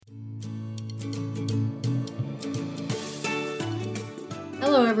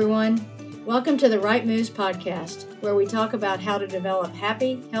Hello, everyone. Welcome to the Right Moves podcast, where we talk about how to develop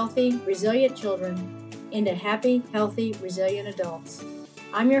happy, healthy, resilient children into happy, healthy, resilient adults.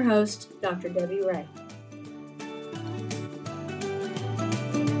 I'm your host, Dr. Debbie Ray.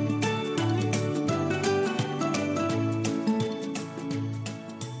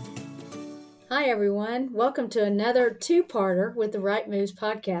 Hi, everyone. Welcome to another two-parter with the Right Moves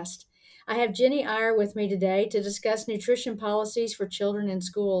podcast. I have Jenny Iyer with me today to discuss nutrition policies for children in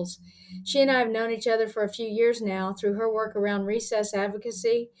schools. She and I have known each other for a few years now through her work around recess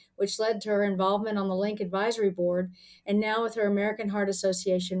advocacy, which led to her involvement on the Link Advisory Board, and now with her American Heart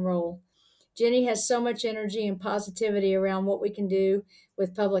Association role. Jenny has so much energy and positivity around what we can do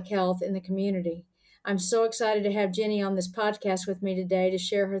with public health in the community. I'm so excited to have Jenny on this podcast with me today to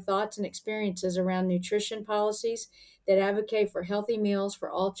share her thoughts and experiences around nutrition policies that advocate for healthy meals for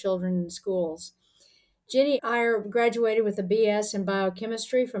all children in schools. Jenny Iyer graduated with a BS in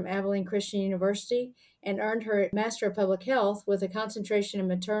biochemistry from Abilene Christian University and earned her Master of Public Health with a concentration in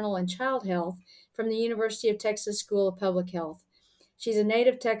maternal and child health from the University of Texas School of Public Health. She's a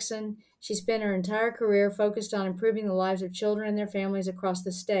native Texan. She spent her entire career focused on improving the lives of children and their families across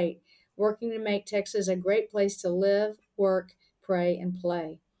the state, working to make Texas a great place to live, work, pray, and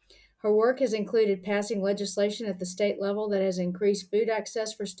play. Her work has included passing legislation at the state level that has increased food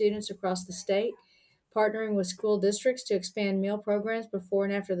access for students across the state, partnering with school districts to expand meal programs before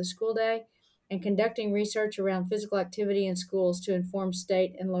and after the school day, and conducting research around physical activity in schools to inform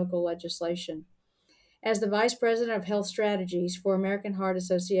state and local legislation. As the Vice President of Health Strategies for American Heart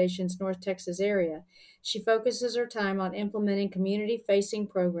Association's North Texas area, she focuses her time on implementing community-facing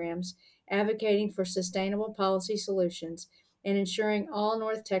programs, advocating for sustainable policy solutions, and ensuring all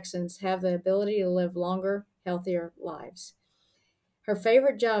North Texans have the ability to live longer, healthier lives. Her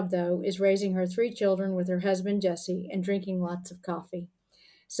favorite job, though, is raising her 3 children with her husband, Jesse, and drinking lots of coffee.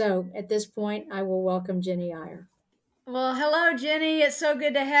 So, at this point, I will welcome Jenny Iyer. Well, hello, Jenny. It's so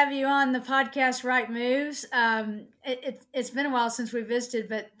good to have you on the podcast, Right Moves. It's been a while since we visited,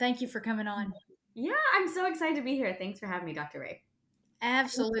 but thank you for coming on. Yeah, I'm so excited to be here. Thanks for having me, Dr. Ray.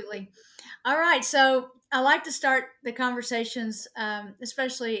 Absolutely. All right. So I like to start the conversations,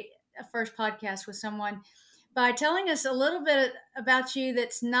 especially a first podcast with someone, by telling us a little bit about you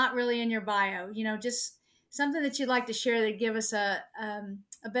that's not really in your bio, just something that you'd like to share that give us a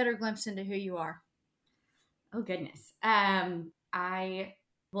better glimpse into who you are. Oh, goodness. I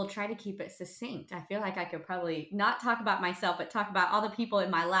will try to keep it succinct. I feel like I could probably not talk about myself, but talk about all the people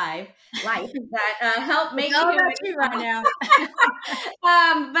in my life that help make me who about you right now.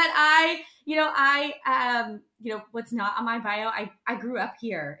 What's not on my bio, I grew up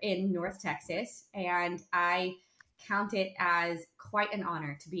here in North Texas, and I count it as quite an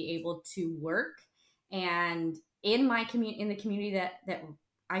honor to be able to work and in my in the community that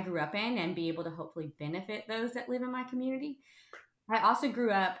I grew up in, and be able to hopefully benefit those that live in my community. I also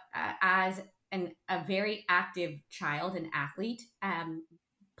grew up as a very active child and athlete.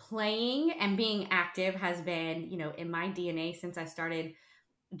 Playing and being active has been, in my DNA since I started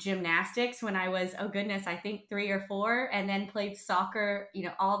gymnastics when I was, I think 3 or 4, and then played soccer,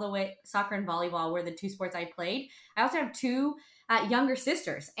 all the way. Soccer and volleyball were the 2 sports I played. I also have 2 younger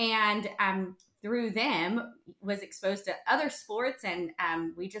sisters, and through them was exposed to other sports, and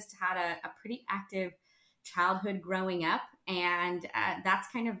we just had a pretty active childhood growing up, and that's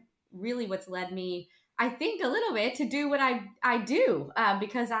kind of really what's led me, I think, a little bit to do what I do,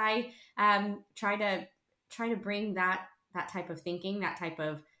 because I try to bring that type of thinking, that type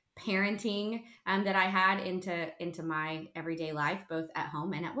of parenting that I had into my everyday life, both at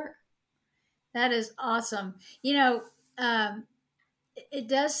home and at work. That is awesome. It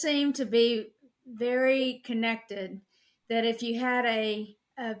does seem to be very connected, that if you had a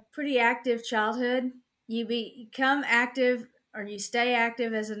pretty active childhood, you become active, or you stay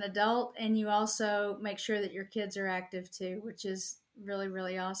active as an adult, and you also make sure that your kids are active too, which is really,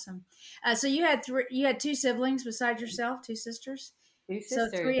 really awesome. So you had 2 siblings besides yourself, 2 sisters? 2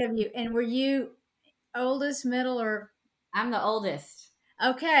 sisters. So 3 of you. And were you oldest, middle, or? I'm the oldest.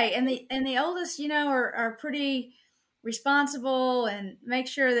 Okay. And the oldest, are pretty responsible and make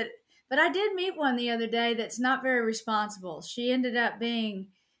sure that, but I did meet one the other day that's not very responsible. She ended up being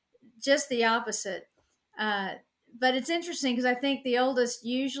just the opposite. But it's interesting because I think the oldest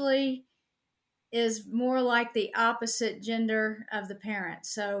usually is more like the opposite gender of the parent.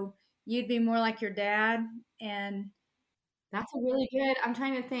 So you'd be more like your dad. And that's a really good, I'm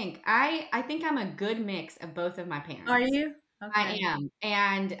trying to think. I think I'm a good mix of both of my parents. Are you? Okay. I am.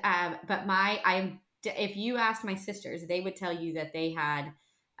 And, but if you asked my sisters, they would tell you that they had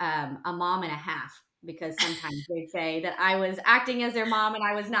a mom and a half. because sometimes they say that I was acting as their mom and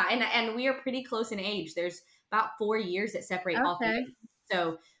I was not. And we are pretty close in age. There's about 4 years that separate all three of Okay. us.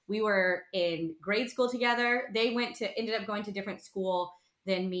 So we were in grade school together. They ended up going to different school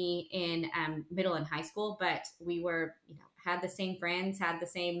than me in middle and high school, but we were, had the same friends,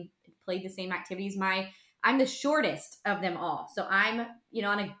 played the same activities. I'm the shortest of them all. So I'm,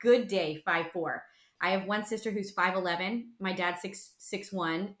 on a good day, 5'4". I have one sister who's 5'11". My dad's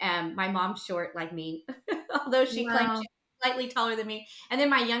 6'1". My mom's short like me, although she claims Wow. she's slightly taller than me. And then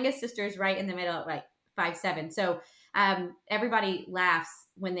my youngest sister is right in the middle, like 5'7". So everybody laughs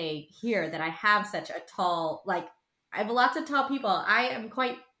when they hear that I have such a tall, like I have lots of tall people. I am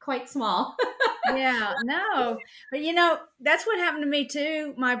quite small. Yeah, no. But that's what happened to me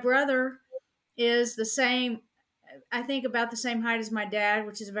too. My brother is the same, I think about the same height as my dad,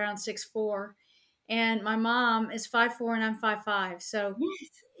 which is around 6'4". And my mom is 5'4" and I'm 5'5". So,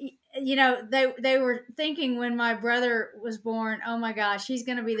 Yes. they were thinking when my brother was born, oh my gosh, he's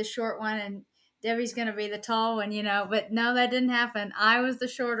going to be the short one and Debbie's going to be the tall one, but no, that didn't happen. I was the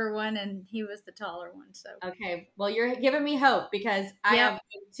shorter one and he was the taller one. So, Okay. Well, you're giving me hope because yep.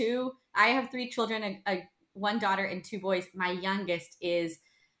 I have 3 children, one daughter and 2 boys. My youngest is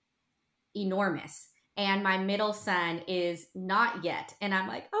enormous. And my middle son is not yet. And I'm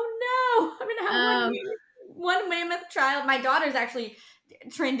like, oh no, I'm going to have Oh, one mammoth child. My daughter's actually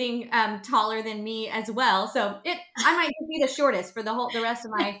trending taller than me as well. So I might be the shortest for the rest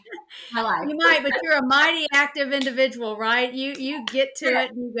of my life. you might, but you're a mighty active individual, right? You get to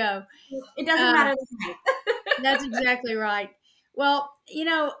it and you go. It doesn't Um, matter the height. that's exactly right. Well,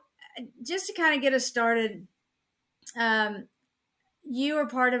 just to kind of get us started, um, you are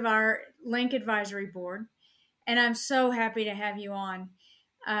part of our Link Advisory Board, and I'm so happy to have you on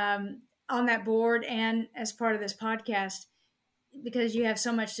that board and as part of this podcast because you have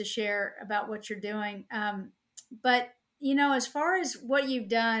so much to share about what you're doing. But as far as what you've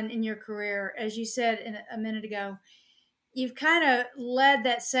done in your career, as you said a minute ago, you've kind of led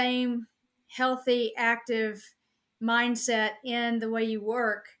that same healthy, active mindset in the way you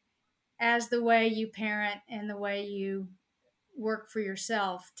work as the way you parent and the way you work for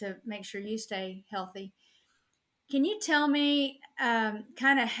yourself to make sure you stay healthy. Can you tell me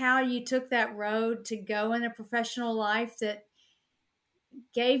kind of how you took that road to go in a professional life that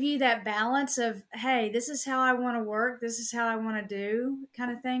gave you that balance of, hey, this is how I want to work, this is how I want to do,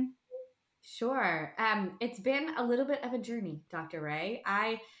 kind of thing? Sure. It's been a little bit of a journey, Dr. Ray.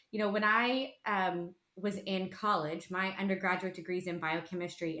 When I was in college, my undergraduate degree is in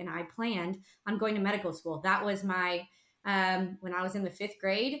biochemistry, and I planned on going to medical school. That was when I was in the 5th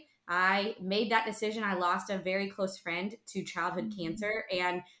grade. I made that decision. I lost a very close friend to childhood cancer,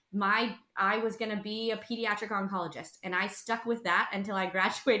 and I was going to be a pediatric oncologist, and I stuck with that until I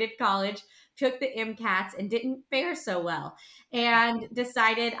graduated college, took the MCATs, and didn't fare so well, and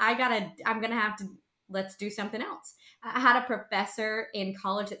decided I'm gonna have to, let's do something else. I had a professor in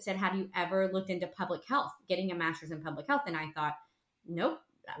college that said, have you ever looked into public health, getting a master's in public health? And I thought, nope,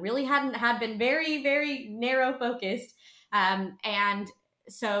 I really had been very, very narrow focused. And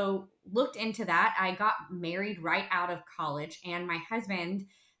so looked into that. I got married right out of college, and my husband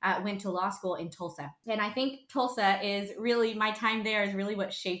went to law school in Tulsa. And I think Tulsa is really, my time there is really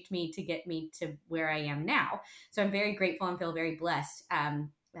what shaped me to get me to where I am now. So I'm very grateful and feel very blessed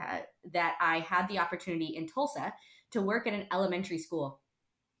that I had the opportunity in Tulsa to work at an elementary school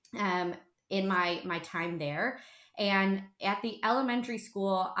in my time there. And at the elementary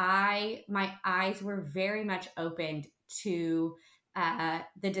school, my eyes were very much opened to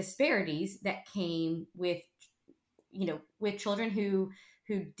the disparities that came with children who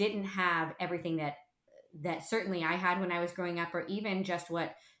didn't have everything that certainly I had when I was growing up, or even just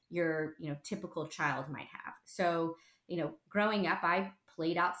what your typical child might have. So growing up, I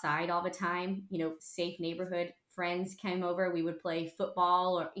played outside all the time. Safe neighborhood, friends came over, we would play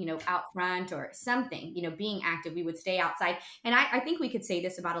football or out front or something. Being active, we would stay outside. And I think we could say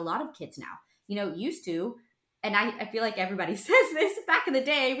this about a lot of kids now. Used to, and I feel like everybody says this, back in the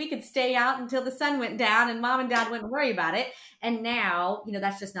day, we could stay out until the sun went down and mom and dad wouldn't worry about it. And now,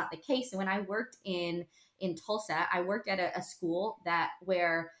 that's just not the case. And when I worked in Tulsa, I worked at a school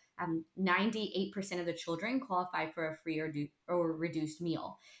where 98% of the children qualified for a free or reduced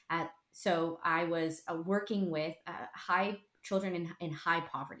meal. So I was working with children in high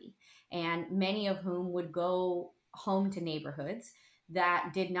poverty, and many of whom would go home to neighborhoods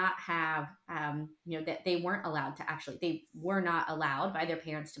that did not have, that they were not allowed by their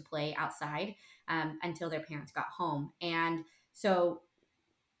parents to play outside until their parents got home. And so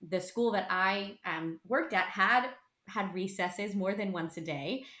the school that I worked at had recesses more than once a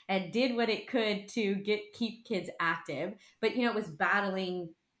day and did what it could to keep kids active. But it was battling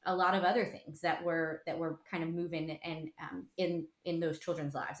a lot of other things that were kind of moving and in those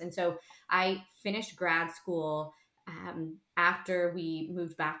children's lives. And so I finished grad school after we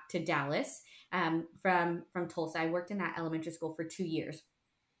moved back to Dallas from Tulsa. I worked in that elementary school for 2 years,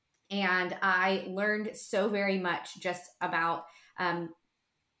 and I learned so very much just about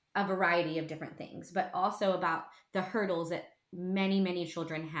a variety of different things, but also about the hurdles that many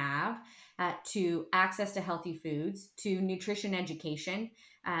children have to access to healthy foods, to nutrition education,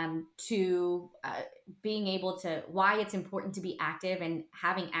 to being able to, why it's important to be active and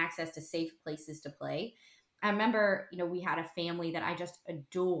having access to safe places to play. I remember, we had a family that I just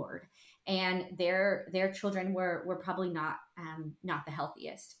adored, and their children were probably not the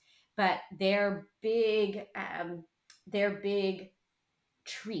healthiest, but their big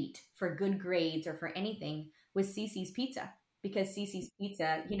treat for good grades or for anything was Cece's Pizza, because Cece's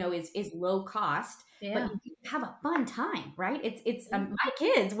Pizza, is low cost, but you have a fun time, right? It's my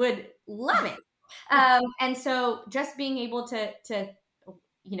kids would love it. And so just being able to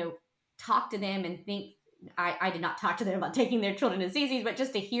talk to them and think, I did not talk to them about taking their children to Cece's, but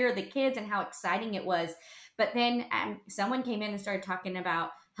just to hear the kids and how exciting it was. But then someone came in and started talking about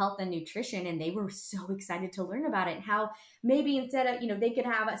health and nutrition, and they were so excited to learn about it, and how maybe instead of, they could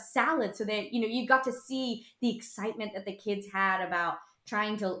have a salad, so that, you got to see the excitement that the kids had about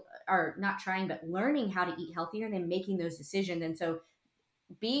trying to, or not trying, but learning how to eat healthier and then making those decisions. And so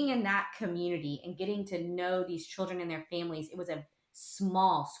being in that community and getting to know these children and their families, it was a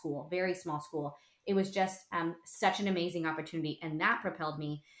small school, very small school. It was just such an amazing opportunity. And that propelled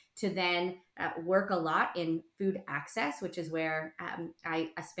me to then work a lot in food access, which is where I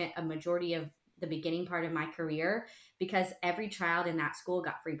spent a majority of the beginning part of my career, because every child in that school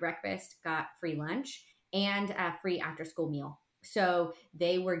got free breakfast, got free lunch, and a free after school meal. So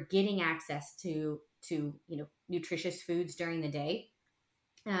they were getting access to nutritious foods during the day.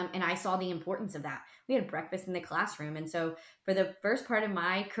 And I saw the importance of that. We had breakfast in the classroom. And so for the first part of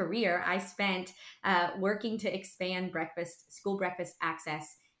my career, I spent working to expand school breakfast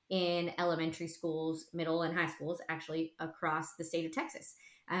access in elementary schools, middle and high schools, actually across the state of Texas,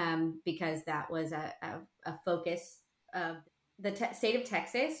 because that was a focus of the state of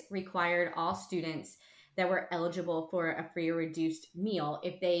Texas. Required all students that were eligible for a free or reduced meal.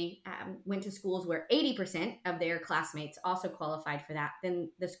 If they went to schools where 80% of their classmates also qualified for that, then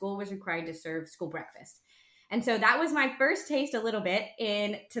the school was required to serve school breakfast. And so that was my first taste a little bit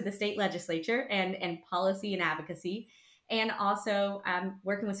into the state legislature and policy and advocacy, and also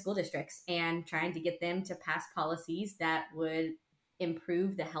working with school districts and trying to get them to pass policies that would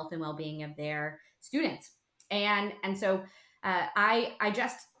improve the health and well-being of their students. And so I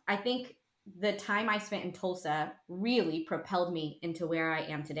think the time I spent in Tulsa really propelled me into where I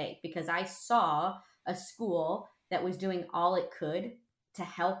am today, because I saw a school that was doing all it could to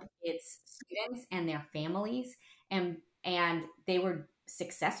help its students and their families, and they were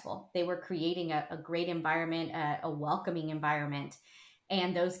successful. They were creating a great environment, a welcoming environment,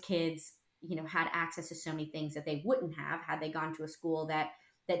 and those kids, had access to so many things that they wouldn't have had they gone to a school that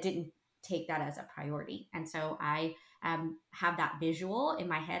didn't take that as a priority. And so I have that visual in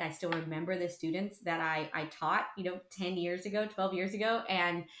my head. I still remember the students that I taught, 10 years ago, 12 years ago.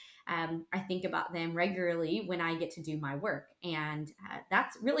 And I think about them regularly when I get to do my work. And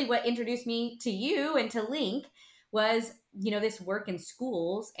that's really what introduced me to you and to Link, was, this work in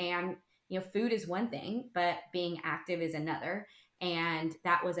schools. And, food is one thing, but being active is another. And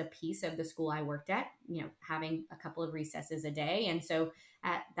that was a piece of the school I worked at, having a couple of recesses a day. And so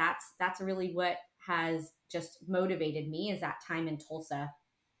that's really what has just motivated me, is that time in Tulsa.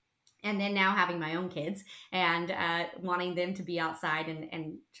 And then now having my own kids and wanting them to be outside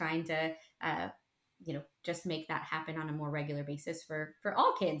and trying to, just make that happen on a more regular basis for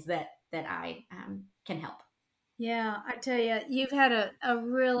all kids that I can help. Yeah, I tell you, you've had a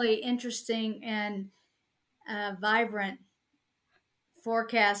really interesting and vibrant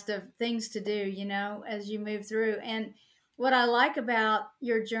forecast of things to do, as you move through. And what I like about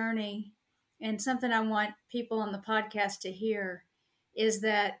your journey, and something I want people on the podcast to hear, is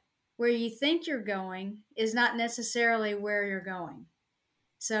that where you think you're going is not necessarily where you're going.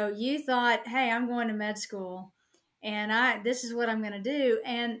 So you thought, hey, I'm going to med school and this is what I'm going to do.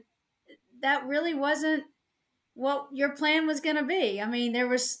 And that really wasn't what your plan was going to be. I mean, there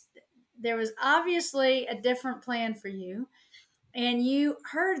was obviously a different plan for you, and you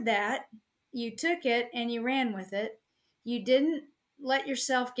heard that, you took it and you ran with it. You didn't let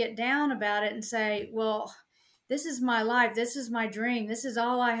yourself get down about it and say, well, this is my life. This is my dream. This is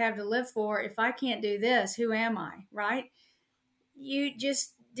all I have to live for. If I can't do this, who am I? Right? You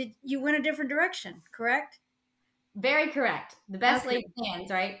went a different direction, correct? Very correct. The best laid plans,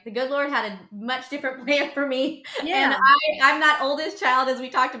 right? The good Lord had a much different plan for me. Yeah. And I'm that oldest child, as we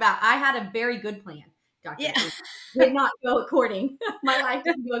talked about. I had a very good plan, Dr. Yeah. Did not go according. My life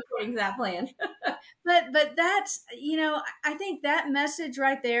didn't go according to that plan. But that's, I think that message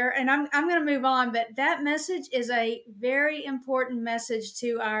right there, and I'm going to move on, but that message is a very important message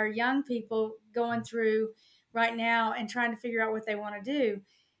to our young people going through right now and trying to figure out what they want to do.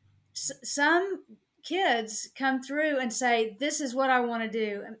 Some kids come through and say, this is what I want to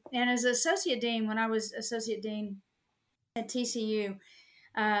do. And as associate dean, when I was associate dean at TCU,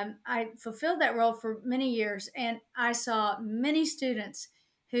 I fulfilled that role for many years, and I saw many students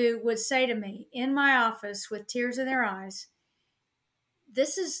who would say to me in my office with tears in their eyes,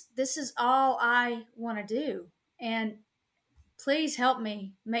 this is all I want to do, and please help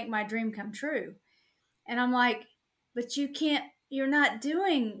me make my dream come true. And I'm like, but you're not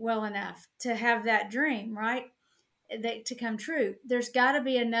doing well enough to have that dream, right? To come true. There's got to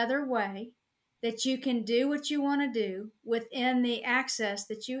be another way that you can do what you want to do within the access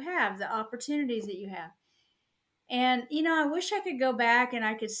that you have, the opportunities that you have. And, I wish I could go back and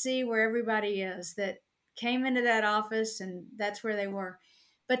I could see where everybody is that came into that office and that's where they were.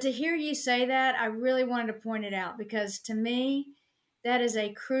 But to hear you say that, I really wanted to point it out, because to me, that is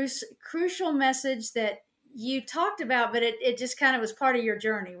a crucial message that you talked about, but it just kind of was part of your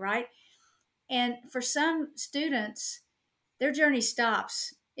journey, right? And for some students, their journey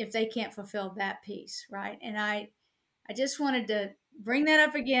stops if they can't fulfill that piece, right? And I just wanted to bring that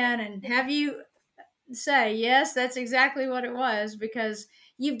up again and have you say, yes, that's exactly what it was, because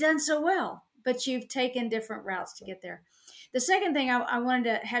you've done so well, but you've taken different routes to get there. The second thing I wanted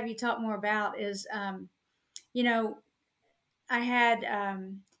to have you talk more about is, I had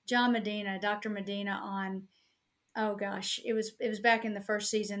John Medina, Dr. Medina, on. Oh gosh, it was back in the first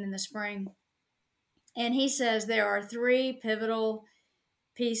season in the spring, and he says there are 3 pivotal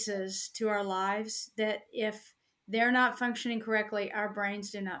pieces to our lives that if they're not functioning correctly, our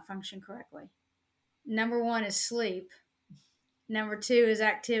brains do not function correctly. Number 1 is sleep. Number 2 is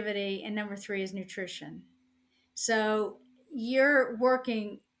activity, and number 3 is nutrition. So you're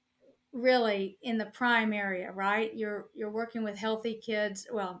working really in the prime area, right? You're working with healthy kids,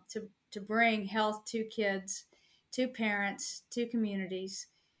 well, to bring health to kids, to parents, to communities.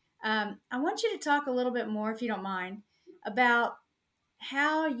 I want you to talk a little bit more, if you don't mind, about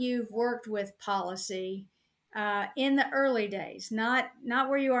how you've worked with policy in the early days, not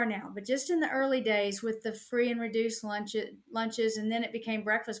where you are now, but just in the early days with the free and reduced lunches, and then it became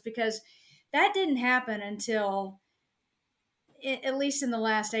breakfast, because that didn't happen until at least in the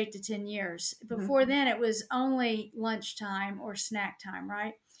last 8 to 10 years. Before then, it was only lunchtime or snack time,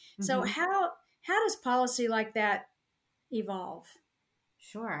 right? Mm-hmm. So how does policy like that evolve?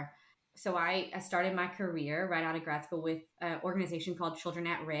 Sure. So I started my career right out of grad school with an organization called Children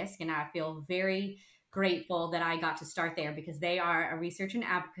at Risk, and I feel very grateful that I got to start there, because they are a research and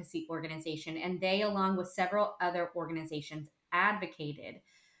advocacy organization, and they, along with several other organizations, advocated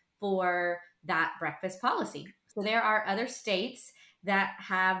for that breakfast policy. So there are other states that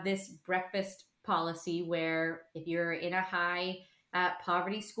have this breakfast policy where if you're in a high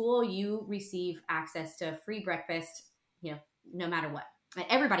poverty school, you receive access to free breakfast, no matter what. And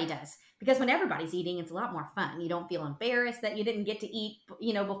everybody does, because when everybody's eating, it's a lot more fun. You don't feel embarrassed that you didn't get to eat,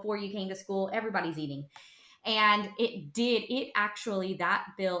 before you came to school. Everybody's eating. And that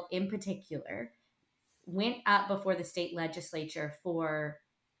bill in particular went up before the state legislature for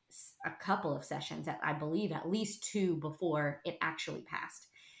a couple of sessions, I believe at least 2 before it actually passed.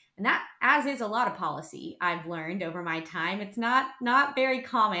 And that, as is a lot of policy, I've learned over my time, it's not very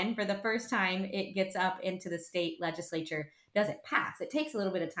common for the first time it gets up into the state legislature, does it pass? It takes a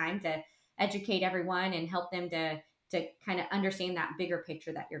little bit of time to educate everyone and help them to kind of understand that bigger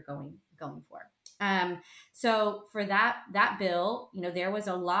picture that you're going for. So for that bill, there were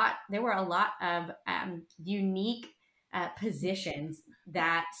a lot of unique positions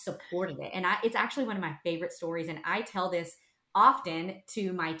that supported it. And it's actually one of my favorite stories. And I tell this often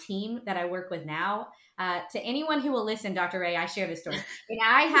to my team that I work with now. To anyone who will listen, Dr. Ray, I share this story. And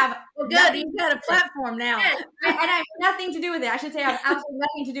I have good. You've got a platform now. Yes, and I have nothing to do with it. I should say I have absolutely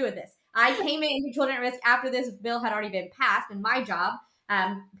nothing to do with this. I came into Children at Risk after this bill had already been passed, and my job,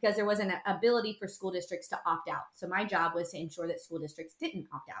 because there was an ability for school districts to opt out. So my job was to ensure that school districts didn't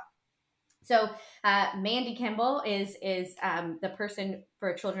opt out. So Mandy Kimball is the person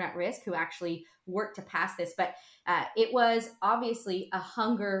for Children at Risk who actually worked to pass this, but it was obviously a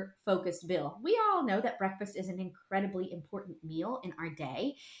hunger focused bill. We all know that breakfast is an incredibly important meal in our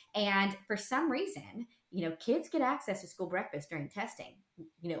day, and for some reason, kids get access to school breakfast during testing.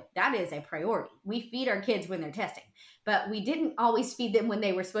 That is a priority. We feed our kids when they're testing, but we didn't always feed them when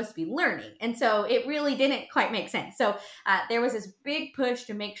they were supposed to be learning, and so it really didn't quite make sense. So there was this big push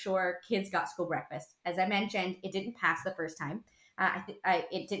to make sure kids got school breakfast. As I mentioned, it didn't pass the first time.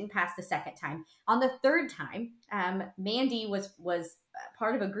 It didn't pass the second time. On the third time, Mandy was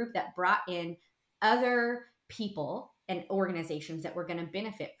part of a group that brought in other people and organizations that were going to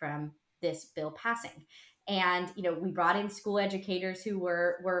benefit from this bill passing. And we brought in school educators who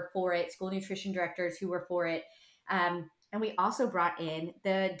were for it, school nutrition directors who were for it, and we also brought in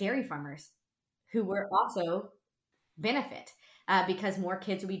the dairy farmers who were also benefit because more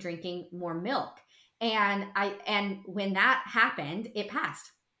kids will be drinking more milk. And when that happened, it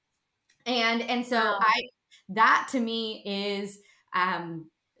passed. And so Wow. that to me is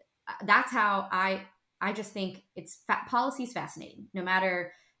that's how I just think policy is fascinating, no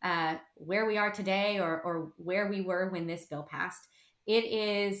matter where we are today or where we were when this bill passed. It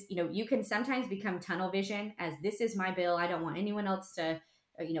is, you can sometimes become tunnel vision as this is my bill. I don't want anyone else to,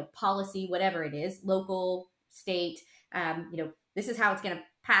 policy, whatever it is, local, state, this is how it's going to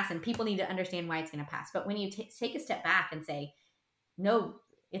pass, and people need to understand why it's going to pass. But when you take a step back and say, no,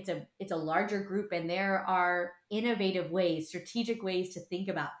 it's a larger group, and there are innovative ways, strategic ways to think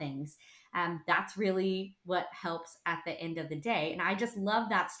about things. That's really what helps at the end of the day. And I just love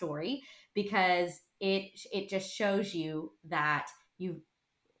that story because it just shows you that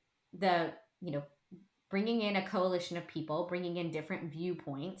bringing in a coalition of people, bringing in different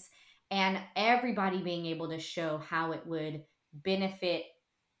viewpoints, and everybody being able to show how it would benefit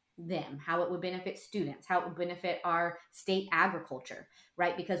them, how it would benefit students, how it would benefit our state agriculture,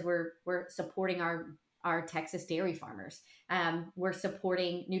 right? Because we're supporting our Texas dairy farmers. We're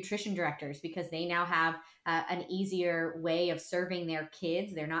supporting nutrition directors because they now have an easier way of serving their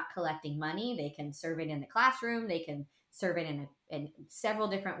kids. They're not collecting money. They can serve it in the classroom. They can serve it in several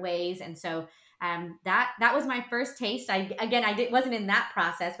different ways. And so that was my first taste. Wasn't in that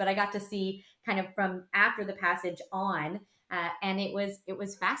process, but I got to see kind of from after the passage on. And it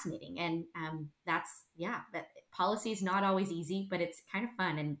was fascinating. And that policy is not always easy, but it's kind of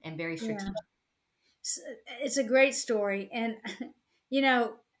fun and very strategic. Yeah. It's a great story. And, you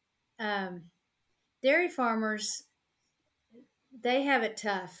know, dairy farmers, they have it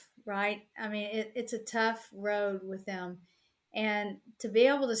tough, right? I mean, it's a tough road with them. And to be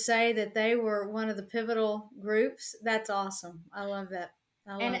able to say that they were one of the pivotal groups, that's awesome. I love that.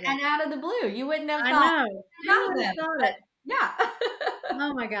 And out of the blue, you wouldn't have I thought know. about Who would them. have thought it? Yeah.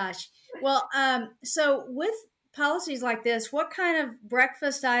 Oh my gosh. Well, so with policies like this, what kind of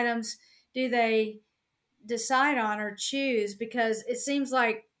breakfast items do they decide on or choose? Because it seems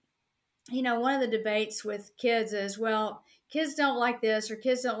like, one of the debates with kids is, well, kids don't like this or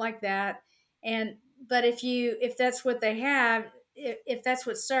kids don't like that. But if that's what they have, if that's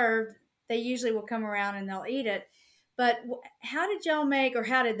what's served, they usually will come around and they'll eat it. But how did y'all make, or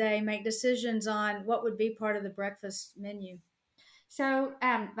how did they make decisions on what would be part of the breakfast menu? So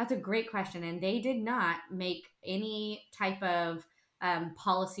that's a great question. And they did not make any type of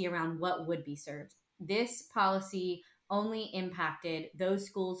policy around what would be served. This policy only impacted those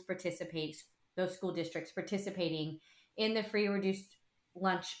school districts participating in the free reduced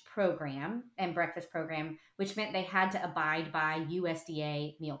lunch program and breakfast program, which meant they had to abide by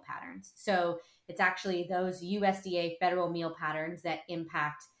USDA meal patterns. So it's actually those USDA federal meal patterns that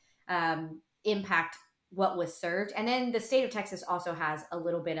impact what was served. And then the state of Texas also has a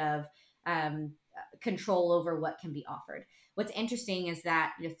little bit of control over what can be offered. What's interesting is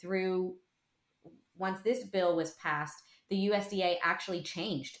that once this bill was passed, the USDA actually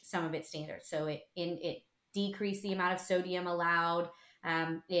changed some of its standards. So it decreased the amount of sodium allowed.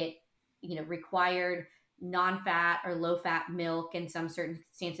 It required non-fat or low-fat milk in some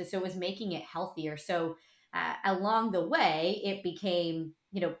circumstances. So it was making it healthier. So along the way, it became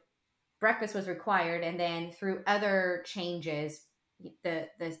breakfast was required, and then through other changes, the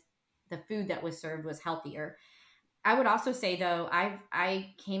food that was served was healthier. I would also say, though,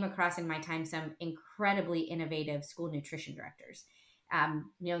 I came across in my time some incredibly innovative school nutrition directors.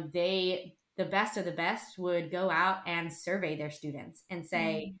 The best of the best would go out and survey their students and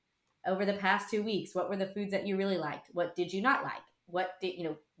say, over the past 2 weeks, what were the foods that you really liked? What did you not like? What would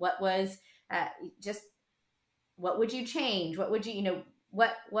you change? What would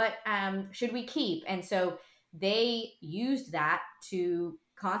what should we keep? And so they used that to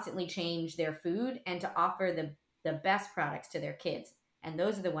constantly change their food and to offer the best products to their kids. And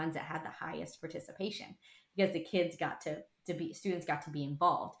those are the ones that had the highest participation because the kids got to be, students got to be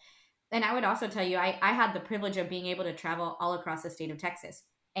involved. And I would also tell you, I had the privilege of being able to travel all across the state of Texas.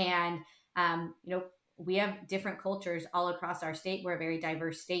 And, we have different cultures all across our state. We're a very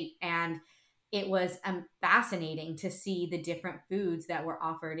diverse state. And it was fascinating to see the different foods that were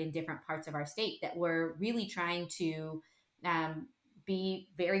offered in different parts of our state that were really trying to be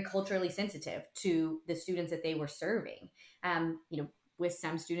very culturally sensitive to the students that they were serving. With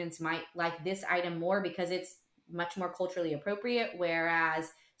some students might like this item more because it's much more culturally appropriate, whereas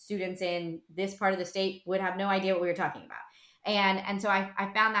students in this part of the state would have no idea what we were talking about. And so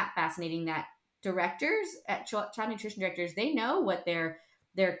I found that fascinating that directors at child nutrition directors, they know what their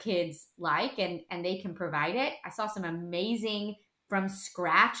kids like and they can provide it. I saw some amazing from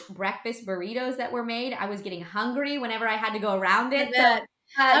scratch breakfast burritos that were made. I was getting hungry whenever I had to go around it.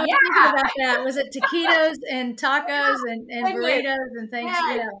 I was thinking about that. Was it taquitos and tacos and burritos and things?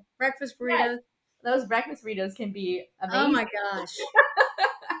 Yes. Yeah, breakfast burritos. Yes. Those breakfast burritos can be amazing. Oh my gosh.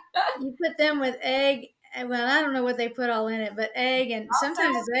 You put them with egg. Well, I don't know what they put all in it, but egg and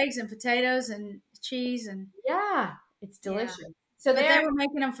sometimes it's eggs and potatoes and cheese and yeah, it's delicious. Yeah. So they were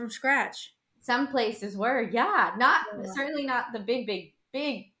making them from scratch. Some places were, certainly not the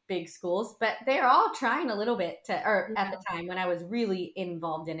big schools, but they're all trying a little bit at the time when I was really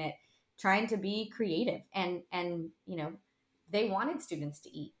involved in it, trying to be creative and they wanted students to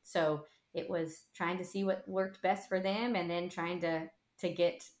eat. So it was trying to see what worked best for them and then trying to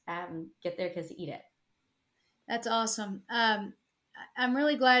get their kids to eat it. That's awesome. I'm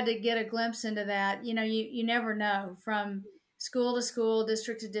really glad to get a glimpse into that. You never know from school to school,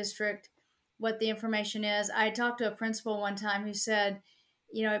 district to district, what the information is. I talked to a principal one time who said,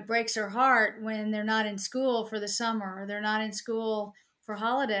 it breaks her heart when they're not in school for the summer or they're not in school for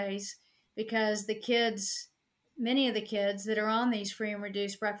holidays because many of the kids that are on these free and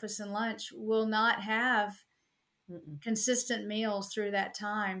reduced breakfast and lunch will not have consistent meals through that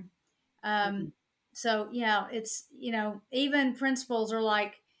time. So yeah, it's, even principals are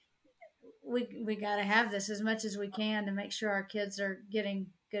like, we got to have this as much as we can to make sure our kids are getting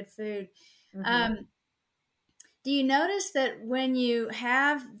good food. Do you notice that when you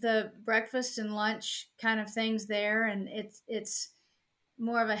have the breakfast and lunch kind of things there and it's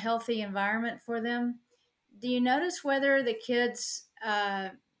more of a healthy environment for them, do you notice whether the kids,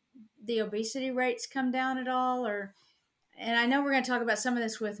 the obesity rates come down at all? And I know we're going to talk about some of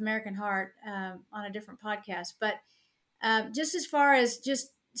this with American Heart on a different podcast, but just as far as just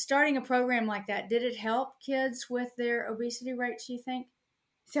starting a program like that, did it help kids with their obesity rates, you think?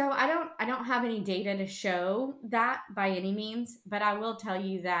 So I don't have any data to show that by any means, but I will tell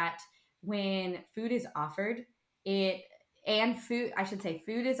you that when food is offered, food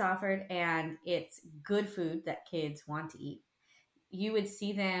is offered and it's good food that kids want to eat, you would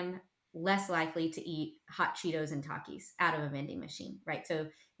see them less likely to eat hot Cheetos and Takis out of a vending machine, right? So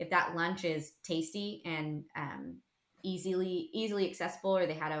if that lunch is tasty and easily accessible, or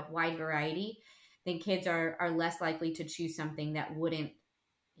they had a wide variety, then kids are less likely to choose something that wouldn't,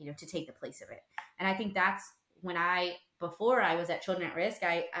 to take the place of it. And I think that's when before I was at Children at Risk,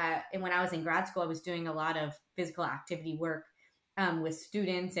 and when I was in grad school, I was doing a lot of physical activity work with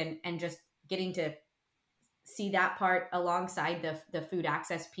students and just getting to see that part alongside the food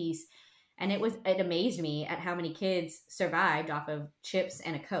access piece. And it amazed me at how many kids survived off of chips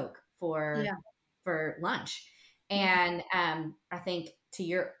and a Coke for lunch. And I think to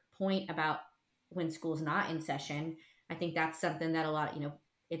your point about when school's not in session, I think that's something that a lot,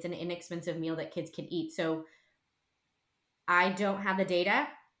 it's an inexpensive meal that kids can eat. So I don't have the data.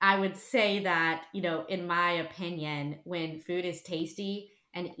 I would say that, in my opinion, when food is tasty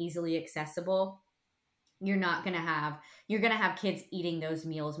and easily accessible, you're going to have kids eating those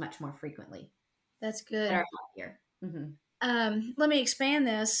meals much more frequently. That's good. That are healthier. Mm-hmm. Let me expand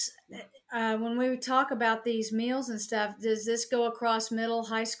this. When we talk about these meals and stuff, does this go across middle,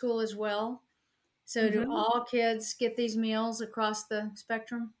 high school as well? So do all kids get these meals across the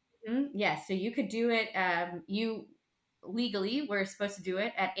spectrum? Mm-hmm. Yes. So you could do it. You legally were supposed to do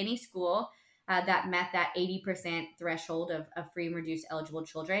it at any school that met that 80% threshold of free and reduced eligible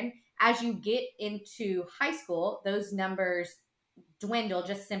children. As you get into high school, those numbers dwindle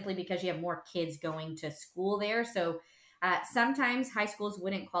just simply because you have more kids going to school there. So sometimes high schools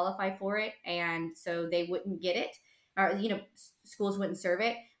wouldn't qualify for it, and so they wouldn't get it, or schools wouldn't serve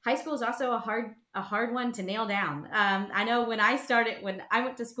it. High school is also a hard one to nail down. I know when I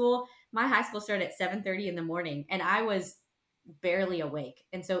went to school, my high school started at 7:30 in the morning, and I was barely awake,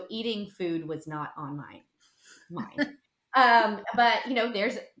 and so eating food was not on my mind. But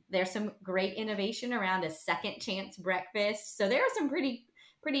there's some great innovation around a second chance breakfast. So there are some pretty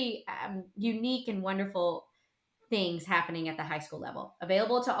unique and wonderful things happening at the high school level,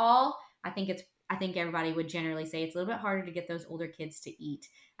 available to all. I think everybody would generally say it's a little bit harder to get those older kids to eat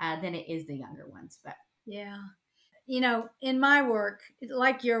than it is the younger ones. But Yeah. In my work,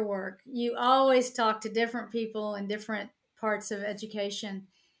 like your work, you always talk to different people in different parts of education.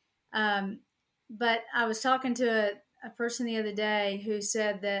 But I was talking to a person the other day who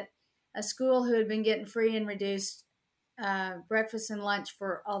said that a school who had been getting free and reduced breakfast and lunch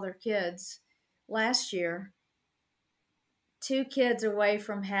for all their kids last year, 2 kids away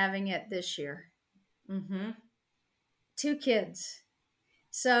from having it this year. mm-hmm. 2 kids.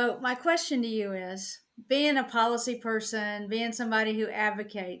 So my question to you is, being a policy person, being somebody who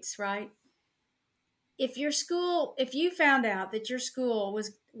advocates, right? If you found out that your school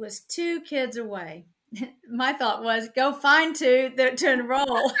was 2 kids away, my thought was go find two to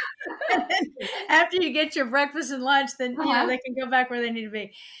enroll. After you get your breakfast and lunch, then they can go back where they need to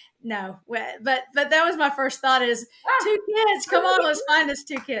be. No, but that was my first thought: is 2 kids. Come on, let's find us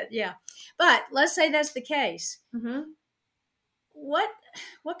 2 kids. Yeah, but let's say that's the case. Mm-hmm.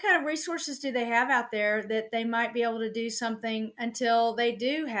 What kind of resources do they have out there that they might be able to do something until they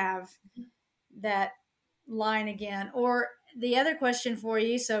do have that line again? Or the other question for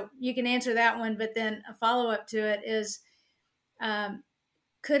you, so you can answer that one, but then a follow-up to it is,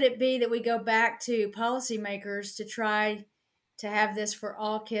 could it be that we go back to policymakers to try to have this for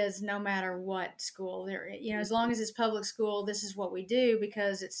all kids, no matter what school they're in? As long as it's public school, this is what we do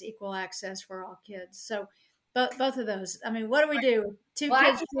because it's equal access for all kids. So both of those. I mean, what do we do? Kids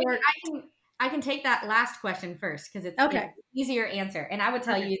short. I can take that last question first because it's okay. It's an easier answer. And I would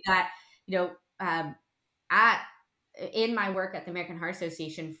tell you that, in my work at the American Heart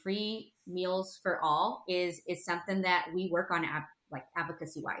Association, free meals for all is something that we work on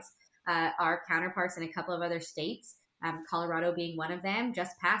advocacy wise. Our counterparts in a couple of other states, Colorado being one of them,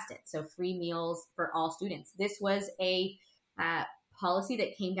 just passed it. So free meals for all students. This was a policy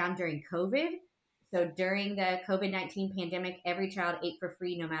that came down during COVID. So during the COVID-19 pandemic, every child ate for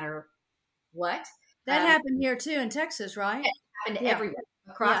free no matter what. That happened here too in Texas, right? It happened everywhere,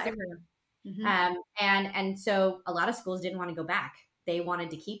 across everywhere. Mm-hmm. And so a lot of schools didn't want to go back. They wanted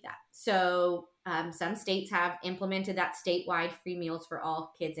to keep that. So some states have implemented that statewide free meals for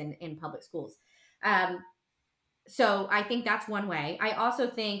all kids in public schools. So I think that's one way. I also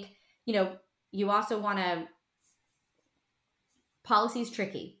think, you also want to, policy's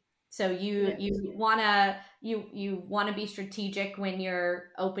tricky. So you want to be strategic when you're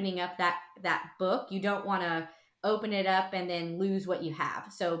opening up that book. You don't want to open it up and then lose what you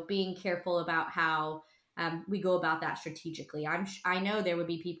have. So being careful about how we go about that strategically. I know there would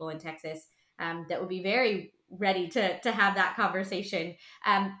be people in Texas that would be very ready to have that conversation.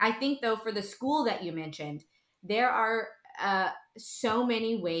 I think though, for the school that you mentioned, there are so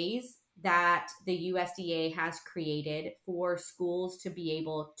many ways that the USDA has created for schools to be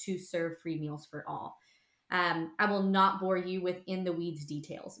able to serve free meals for all. I will not bore you with in the weeds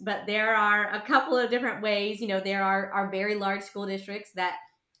details, but there are a couple of different ways. There are very large school districts that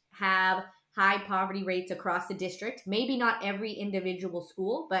have high poverty rates across the district. Maybe not every individual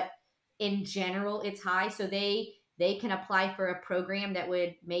school, but in general, it's high. So they can apply for a program that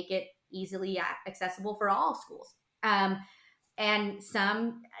would make it easily accessible for all schools. And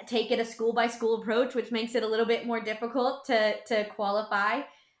some take it a school by school approach, which makes it a little bit more difficult to qualify.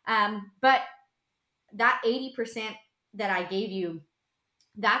 But that 80% that I gave you,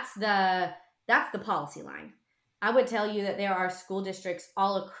 that's the policy line. I would tell you that there are school districts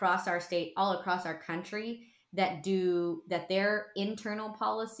all across our state, all across our country that their internal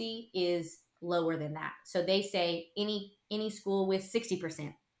policy is lower than that. So they say any school with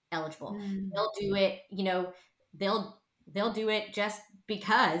 60% eligible, they'll do it, they'll do it just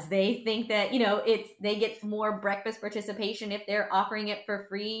because they think that, they get more breakfast participation if they're offering it for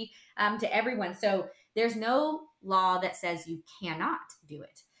free to everyone. So there's no law that says you cannot do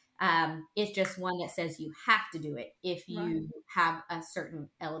it. It's just one that says you have to do it if you have a certain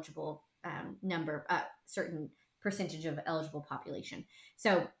eligible number, certain percentage of eligible population.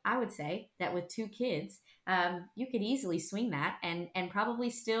 So I would say that with 2 kids, you could easily swing that and probably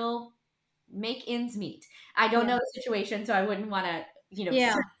still make ends meet. I don't know the situation, so I wouldn't want to,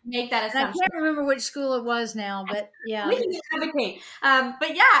 make that assumption. I can't remember which school it was now, but yeah. We can advocate.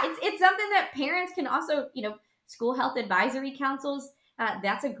 But yeah, it's something that parents can also, school health advisory councils,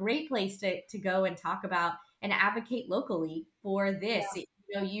 that's a great place to go and talk about and advocate locally for this.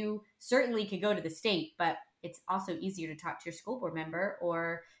 You certainly could go to the state, but it's also easier to talk to your school board member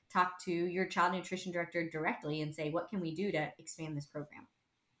or talk to your child nutrition director directly and say, what can we do to expand this program?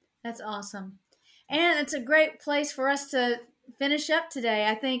 That's awesome. And it's a great place for us to finish up today.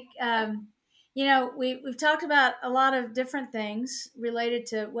 I think, we've talked about a lot of different things related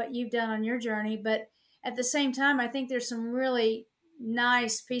to what you've done on your journey, but at the same time, I think there's some really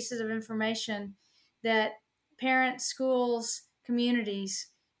nice pieces of information that parents, schools, communities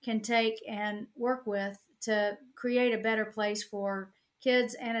can take and work with to create a better place for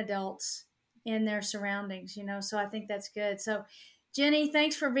kids and adults in their surroundings, so I think that's good. So Jenny,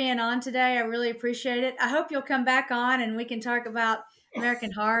 thanks for being on today. I really appreciate it. I hope you'll come back on and we can talk about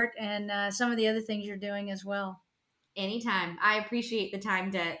American Heart and some of the other things you're doing as well. Anytime. I appreciate the time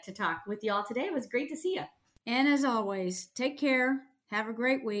to talk with you all today. It was great to see you. And as always, take care, have a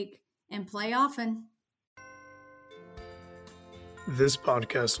great week, and play often. This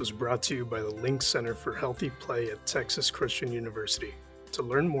podcast was brought to you by the Link Center for Healthy Play at Texas Christian University. To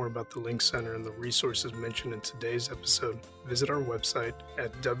learn more about the Link Center and the resources mentioned in today's episode, visit our website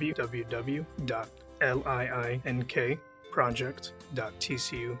at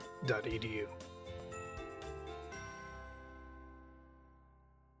www.liinkproject.tcu.edu.